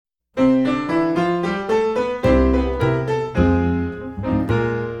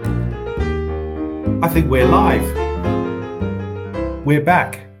I think we're live. We're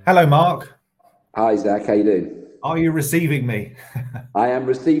back. Hello, Mark. Hi, Zach. How you doing? Are you receiving me? I am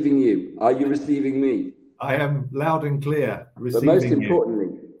receiving you. Are you receiving me? I am loud and clear But most receiving you.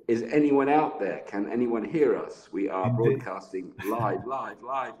 importantly, is anyone out there? Can anyone hear us? We are Indeed. broadcasting live.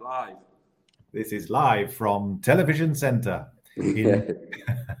 This is live from Television Centre. Yeah.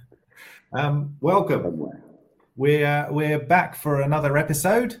 Welcome. Somewhere. We're back for another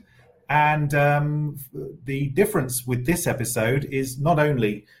episode, and the difference with this episode is not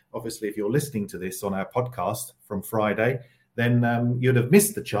only, obviously, if you're listening to this on our podcast from Friday, then you'd have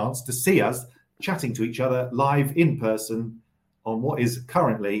missed the chance to see us chatting to each other live in person on what is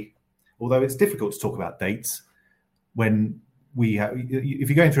currently, although it's difficult to talk about dates when we have, if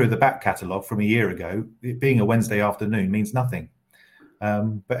you're going through the back catalogue from a year ago, it being a Wednesday afternoon means nothing.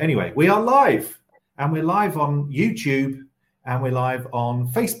 But anyway, we are live, and we're live on YouTube, and we're live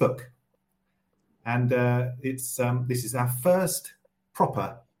on Facebook. And this is our first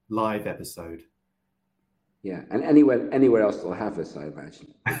proper live episode. Yeah, and anywhere else they'll have us, I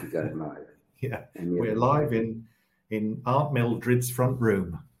imagine, if we go live. Yeah, we're live in Aunt Mildred's front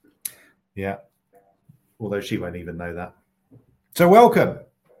room. Yeah, although she won't even know that. So welcome.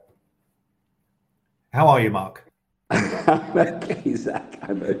 How are you, Mark? I'm okay, Zach.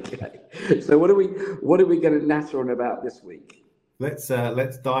 I'm okay. So what are we going to natter on about this week? Let's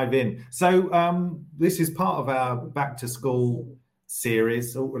dive in. So this is part of our back to school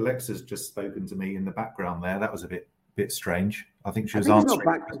series. Oh, Alexa's just spoken to me in the background there. That was a bit strange. I think she was answering. It's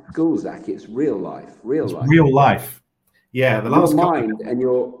not back to school, Zach. It's real life. Real life. Yeah, the last mind and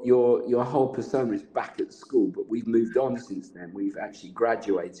your whole persona is back at school, but we've moved on since then. We've actually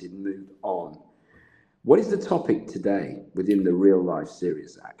graduated and moved on. What is the topic today within the real life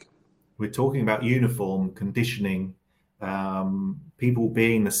series, Zach? We're talking about uniform conditioning, people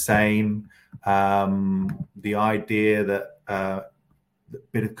being the same, the idea that a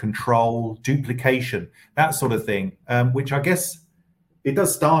bit of control, duplication, that sort of thing, which I guess it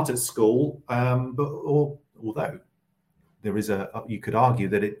does start at school, but although there is you could argue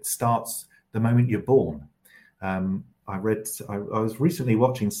that it starts the moment you're born. I was recently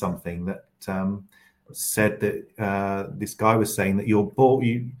watching something that said that this guy was saying that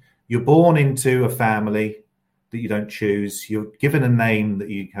you're born into a family that you don't choose. You're given a name that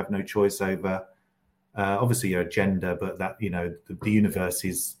you have no choice over. Obviously, you're a gender, but that the universe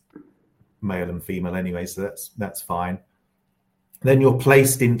is male and female anyway, so that's fine. Then you're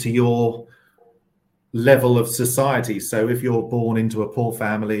placed into your level of society. So if you're born into a poor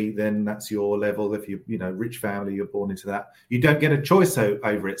family, then that's your level. If you rich family, you're born into that. You don't get a choice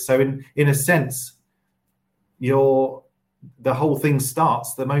over it. So in a sense, the whole thing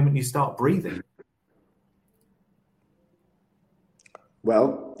starts the moment you start breathing.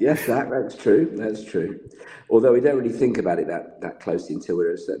 Well, yes, that's true. That's true. Although we don't really think about it that closely until we're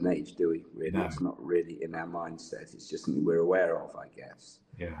at a certain age, do we? Really, no. It's not really in our mindset. It's just something we're aware of, I guess.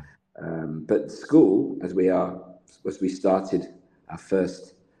 Yeah. But school, as we started our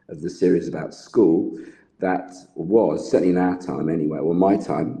first of the series about school, that was certainly in our time anyway. Well, my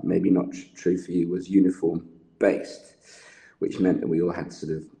time, maybe not true for you, was uniform based, which meant that we all had to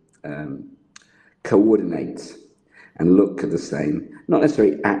sort of coordinate and look the same, not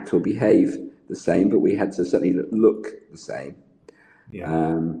necessarily act or behave the same, but we had to certainly look the same. Yeah.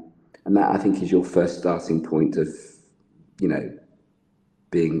 And that, I think, is your first starting point of,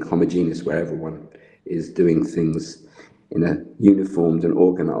 being homogeneous, where everyone is doing things in a uniformed and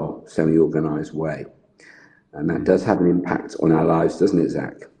organized or semi-organized way. And that does have an impact on our lives, doesn't it,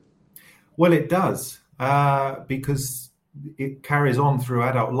 Zach? Well, it does, because it carries on through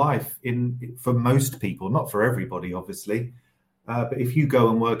adult life for most people, not for everybody, obviously. But if you go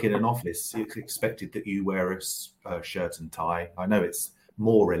and work in an office, it's expected that you wear a shirt and tie. I know it's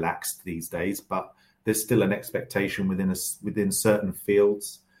more relaxed these days, but there's still an expectation within certain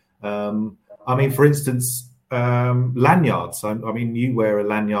fields. For instance, lanyards. You wear a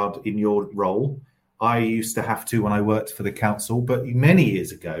lanyard in your role. I used to have to when I worked for the council, but many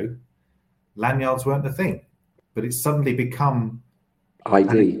years ago, lanyards weren't a thing. But it's suddenly become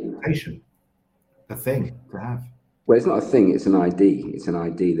ID, a thing to have. Well, it's not a thing, it's an ID. It's an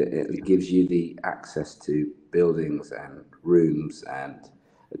ID that it gives you the access to buildings and rooms and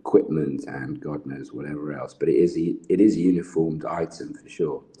equipment and God knows whatever else. But it is a uniformed item for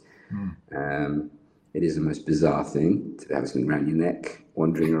sure. It is the most bizarre thing to have something around your neck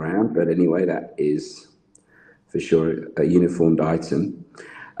wandering around. But anyway, that is for sure a uniformed item.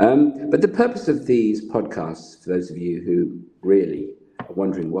 But the purpose of these podcasts, for those of you who really are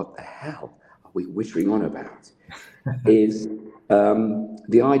wondering what the hell are we whittering on about, is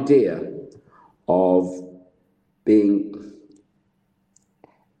the idea of being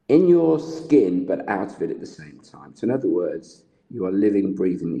in your skin but out of it at the same time. So in other words, you are living,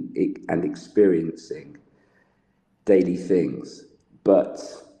 breathing, and experiencing daily things, but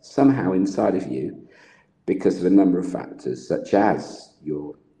somehow inside of you, because of a number of factors, such as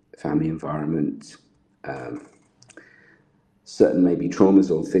your family environment, certain maybe traumas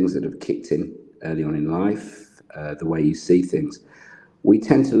or things that have kicked in early on in life, the way you see things, we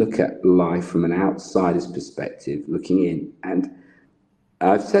tend to look at life from an outsider's perspective, looking in. And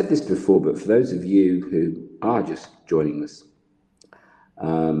I've said this before, but for those of you who are just joining us,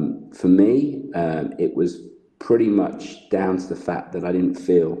 for me, it was pretty much down to the fact that I didn't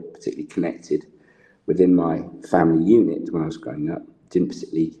feel particularly connected within my family unit when I was growing up. Didn't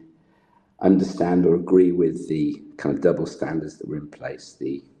particularly understand or agree with the kind of double standards that were in place,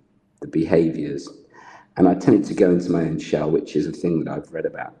 the behaviours. And I tended to go into my own shell, which is a thing that I've read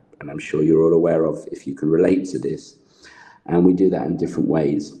about, and I'm sure you're all aware of if you can relate to this. And we do that in different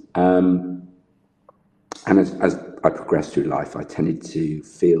ways. And as I progressed through life, I tended to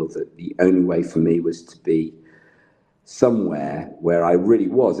feel that the only way for me was to be somewhere where I really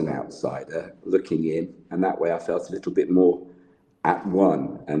was an outsider looking in, and that way I felt a little bit more at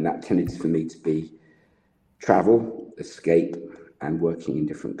one. And that tended for me to be travel, escape, and working in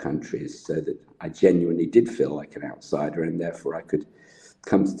different countries, so that I genuinely did feel like an outsider, and therefore I could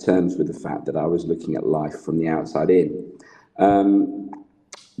come to terms with the fact that I was looking at life from the outside in.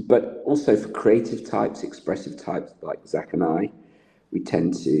 But also for creative types, expressive types like Zach and I, we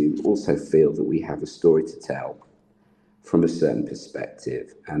tend to also feel that we have a story to tell from a certain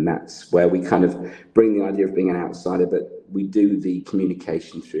perspective. And that's where we kind of bring the idea of being an outsider, but we do the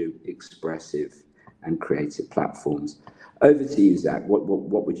communication through expressive and creative platforms. Over to you, Zach.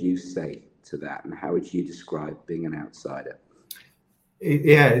 What would you say to that, and how would you describe being an outsider?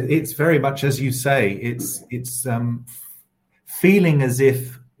 Yeah, it's very much as you say. It's feeling as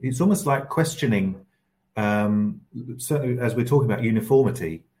if it's almost like questioning. Certainly, as we're talking about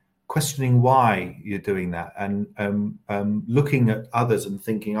uniformity, questioning why you're doing that, and looking at others and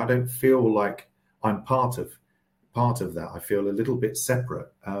thinking, I don't feel like I'm part of that. I feel a little bit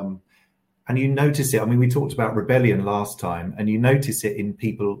separate. And you notice it. I mean, we talked about rebellion last time, and you notice it in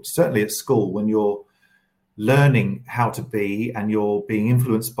people, certainly at school, when you're learning how to be and you're being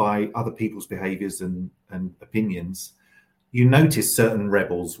influenced by other people's behaviors and opinions. You notice certain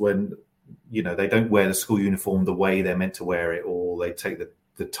rebels when, they don't wear the school uniform the way they're meant to wear it, or they take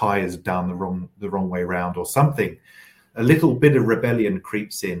the tires down the wrong way around or something. A little bit of rebellion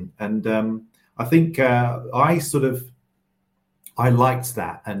creeps in. And I think I liked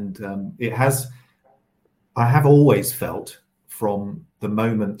that. And I have always felt from the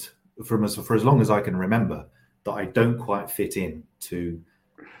moment, for as long as I can remember, that I don't quite fit in to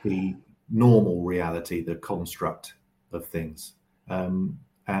the normal reality, the construct of things.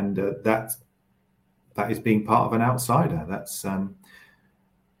 That is being part of an outsider. That's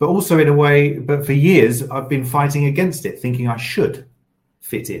but also in a way, but for years I've been fighting against it, thinking I should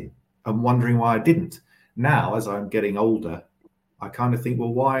fit in and wondering why I didn't. Now, as I'm getting older, I kind of think,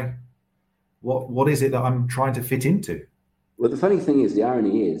 well, why? What is it that I'm trying to fit into? Well, the funny thing is, the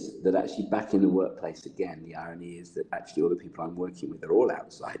irony is that actually back in the workplace again, the irony is that actually all the people I'm working with are all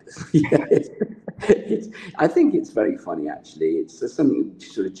outsiders. I think it's very funny, actually. It's something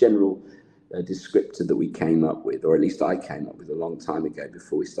sort of general descriptor that we came up with, or at least I came up with a long time ago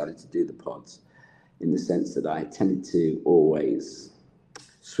before we started to do the pods, in the sense that I tended to always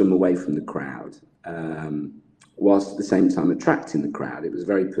swim away from the crowd, whilst at the same time attracting the crowd. It was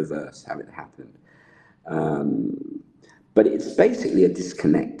very perverse how it happened. But it's basically a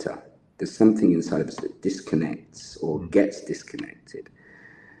disconnector. There's something inside of us that disconnects or gets disconnected.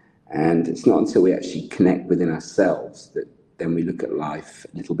 And it's not until we actually connect within ourselves that then we look at life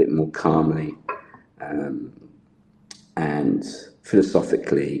a little bit more calmly and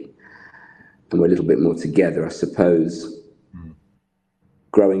philosophically, and we're a little bit more together. I suppose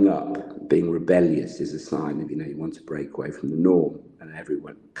growing up, being rebellious is a sign of, you want to break away from the norm, and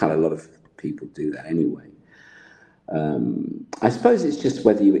a lot of people do that anyway. I suppose it's just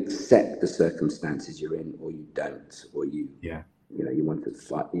whether you accept the circumstances you're in or you don't, or you want to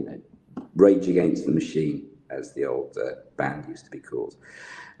fight, rage against the machine, as the old band used to be called.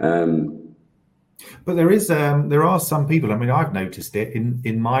 But there are some people, I mean, I've noticed it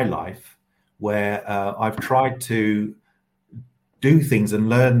in my life where I've tried to do things and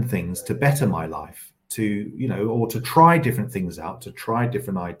learn things to better my life, or to try different things out, to try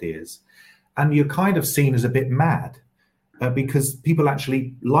different ideas. And you're kind of seen as a bit mad because people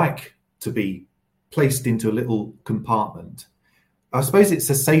actually like to be placed into a little compartment I suppose it's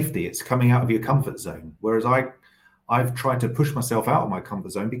a safety. It's coming out of your comfort zone. Whereas I've tried to push myself out of my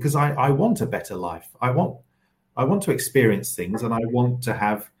comfort zone because I want a better life. I want to experience things, and I want to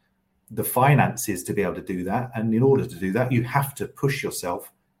have the finances to be able to do that. And in order to do that, you have to push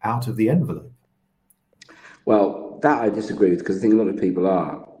yourself out of the envelope. Well, that I disagree with, because I think a lot of people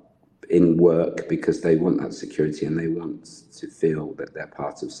are in work because they want that security and they want to feel that they're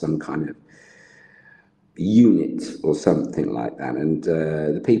part of some kind of unit or something like that. And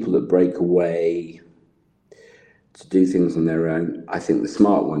the people that break away to do things on their own, I think the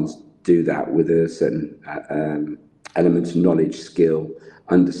smart ones do that with a certain element of knowledge, skill,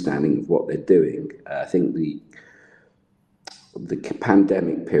 understanding of what they're doing. I think the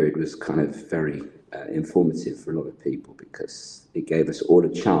pandemic period was kind of very informative for a lot of people, because it gave us all a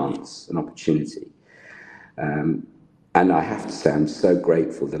chance, an opportunity. And I have to say, I'm so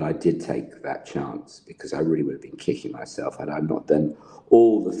grateful that I did take that chance, because I really would have been kicking myself had I not done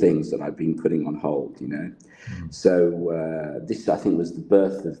all the things that I've been putting on hold, you know. So this, I think, was the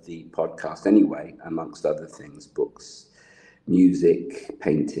birth of the podcast anyway, amongst other things, books, music,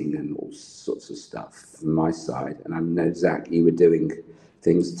 painting, and all sorts of stuff from my side. And I know, Zach, you were doing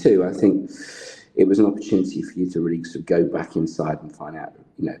things too. I think it was an opportunity for you to really sort of go back inside and find out,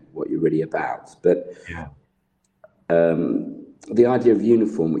 you know, what you're really about. But Yeah. The idea of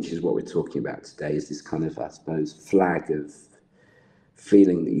uniform, which is what we're talking about today, is this kind of, I suppose, flag of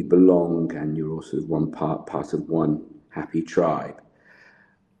feeling that you belong and you're all sort of one part of one happy tribe,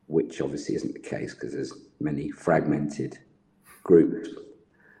 which obviously isn't the case because there's many fragmented groups.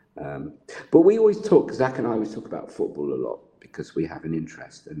 But we always talk, Zach and I always talk about football a lot because we have an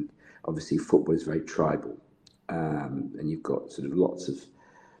interest, and obviously football is very tribal, and you've got sort of lots of,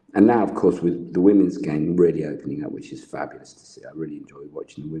 and now of course with the women's game really opening up, which is fabulous to see. I really enjoy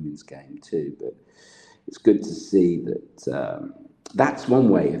watching the women's game too, but it's good to see that that's one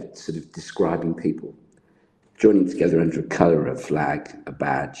way of sort of describing people joining together under a colour, a flag, a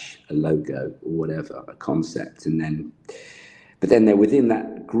badge, a logo, or whatever, a concept, and then. But then they're within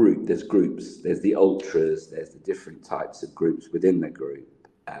that group, there's groups, there's the ultras, there's the different types of groups within the group.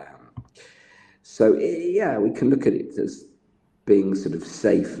 So, yeah, we can look at it as being sort of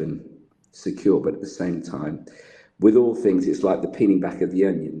safe and secure, but at the same time, with all things, it's like the peeling back of the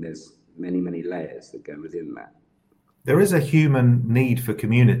onion. There's many, many layers that go within that. There is a human need for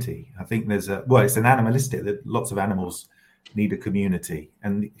community. I think it's an animalistic, that lots of animals need a community,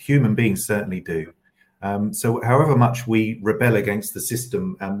 and human beings certainly do. So however much we rebel against the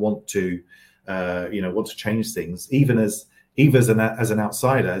system and want to change things, even as an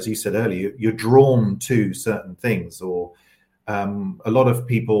outsider, as you said earlier, you're drawn to certain things. Or a lot of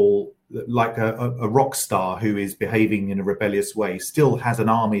people, like a rock star who is behaving in a rebellious way, still has an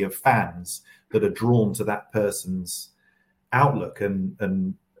army of fans that are drawn to that person's outlook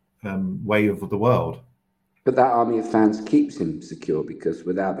and way of the world. But that army of fans keeps him secure, because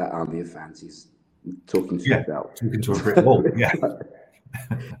without that army of fans, he's talking to himself. Talking to a brick wall. Yeah.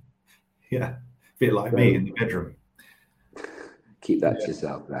 Yeah. A bit like me in the bedroom. Keep that to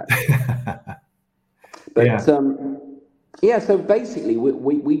yourself, that. But so basically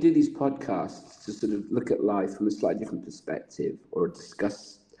we do these podcasts to sort of look at life from a slightly different perspective, or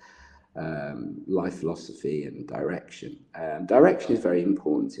discuss life philosophy and direction. Direction is very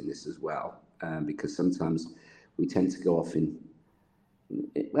important in this as well, because sometimes we tend to go off in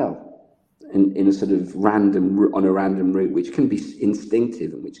a sort of random route, which can be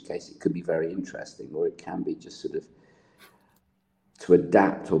instinctive, in which case it could be very interesting, or it can be just sort of to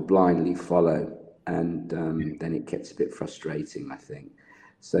adapt or blindly follow, and then it gets a bit frustrating, I think.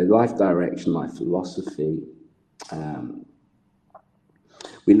 So life direction, life philosophy,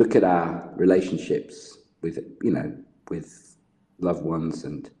 we look at our relationships with loved ones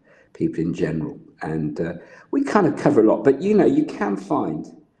and people in general, and we kind of cover a lot. But you can find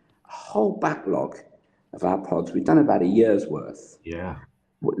a whole backlog of our pods. We've done about a year's worth. Yeah.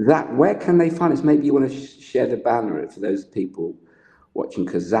 Where can they find us? Maybe you want to share the banner for those people watching,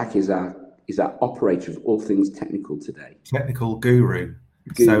 because Zach is our operator of all things technical today. Technical guru.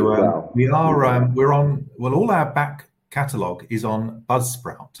 We are we're on. Well, all our back catalogue is on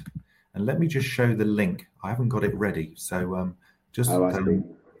Buzzsprout, and let me just show the link. I haven't got it ready, so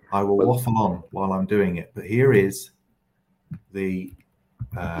I will waffle on while I'm doing it. But here is the.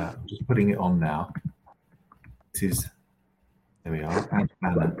 I'm just putting it on now. There we are.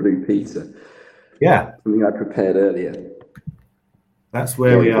 Like Blue Peter. Yeah. Something I prepared earlier. That's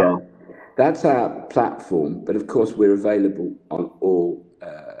where we are. That's our platform, but of course we're available on all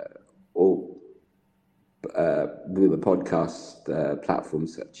the podcast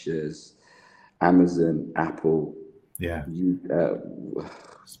platforms, such as Amazon, Apple, Yeah.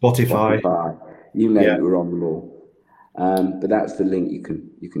 Spotify. You know, Yeah. we're on them all. But that's the link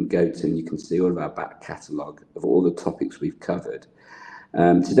you can go to, and you can see all of our back catalogue of all the topics we've covered.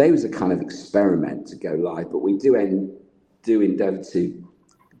 Today was a kind of experiment to go live, but we do endeavour to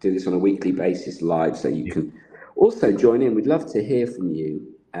do this on a weekly basis live, so you can also join in. We'd love to hear from you,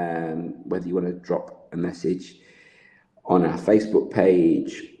 whether you want to drop a message on our Facebook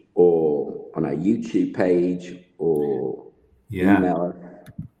page or on our YouTube page or email us.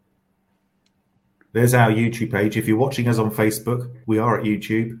 There's our YouTube page. If you're watching us on Facebook, we are at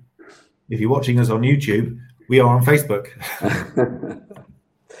YouTube. If you're watching us on YouTube, we are on Facebook.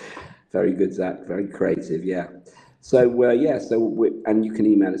 Very good, Zach. Very creative. Yeah. So and you can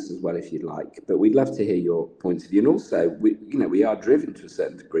email us as well if you'd like. But we'd love to hear your points of view, and also we are driven to a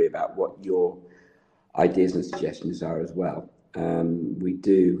certain degree about what your ideas and suggestions are as well. We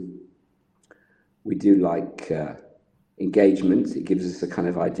do like engagement. It gives us a kind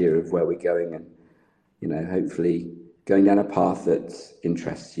of idea of where we're going, and hopefully going down a path that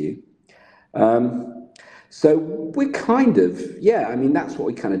interests you. So we're kind of, that's what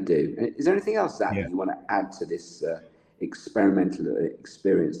we kind of do. Is there anything else, Zach, you want to add to this experimental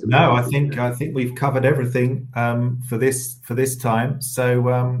experience? No, I think we've covered everything for this time.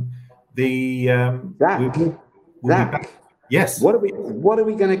 So Zach, we'll be back. Yes. What are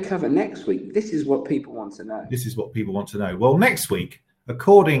we going to cover next week? This is what people want to know. Well, next week,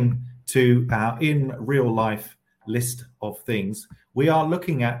 according to our in real life list of things, we are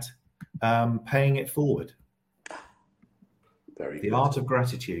looking at paying it forward. The art of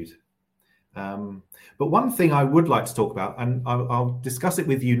gratitude. But one thing I would like to talk about, and I'll discuss it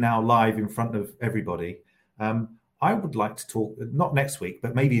with you now live in front of everybody. I would like to talk, not next week,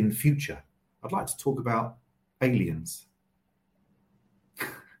 but maybe in the future. I'd like to talk about aliens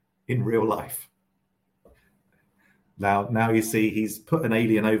in real life. Now you see he's put an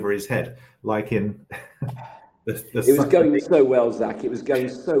alien over his head, like in it was going so well, Zach. It was going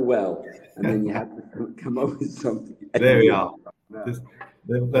so well, and then you had to come up with something. There we are. No.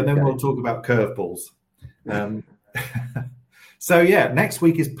 Then we'll talk about curveballs. So next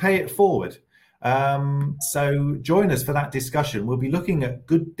week is Pay It Forward. So join us for that discussion. We'll be looking at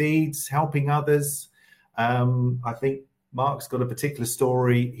good deeds, helping others. I think Mark's got a particular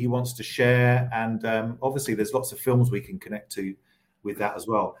story he wants to share, and obviously there's lots of films we can connect to with that as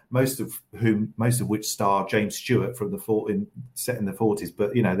well. Most of which star James Stewart from set in the 40s,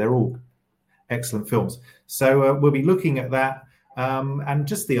 but they're all excellent films. So we'll be looking at that and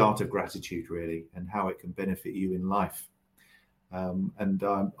just the art of gratitude, really, and how it can benefit you in life. And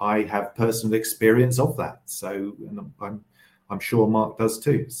I have personal experience of that. So I'm sure Mark does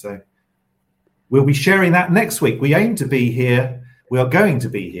too. So we'll be sharing that next week. We aim to be here. We are going to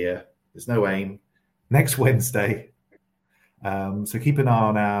be here. There's no aim. Next Wednesday. So keep an eye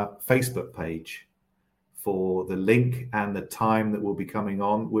on our Facebook page for the link and the time that we'll be coming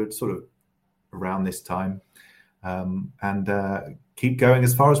on. We're sort of around this time, and keep going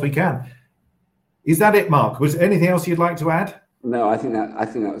as far as we can. Is that it, Mark? Was there anything else you'd like to add? No, I think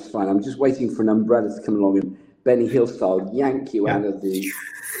that was fine. I'm just waiting for an umbrella to come along and Benny Hill style yank you out of the.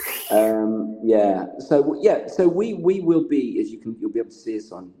 So we will be, as you'll be able to see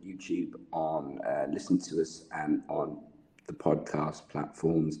us on YouTube, listen to us, and on the podcast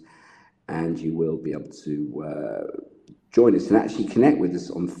platforms, and you will be able to join us and actually connect with us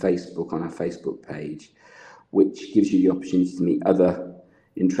on Facebook, on our Facebook page, which gives you the opportunity to meet other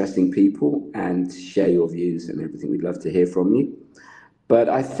interesting people and share your views and everything. We'd love to hear from you. But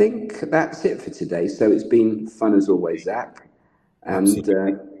I think that's it for today. So it's been fun as always, Zach. And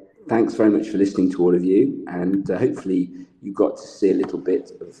thanks very much for listening to all of you. And hopefully you got to see a little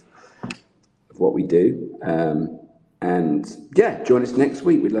bit of what we do. Join us next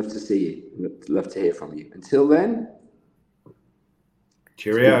week. We'd love to see you. We'd love to hear from you. Until then,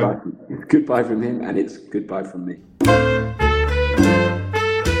 cheerio. Goodbye from him, and it's goodbye from me.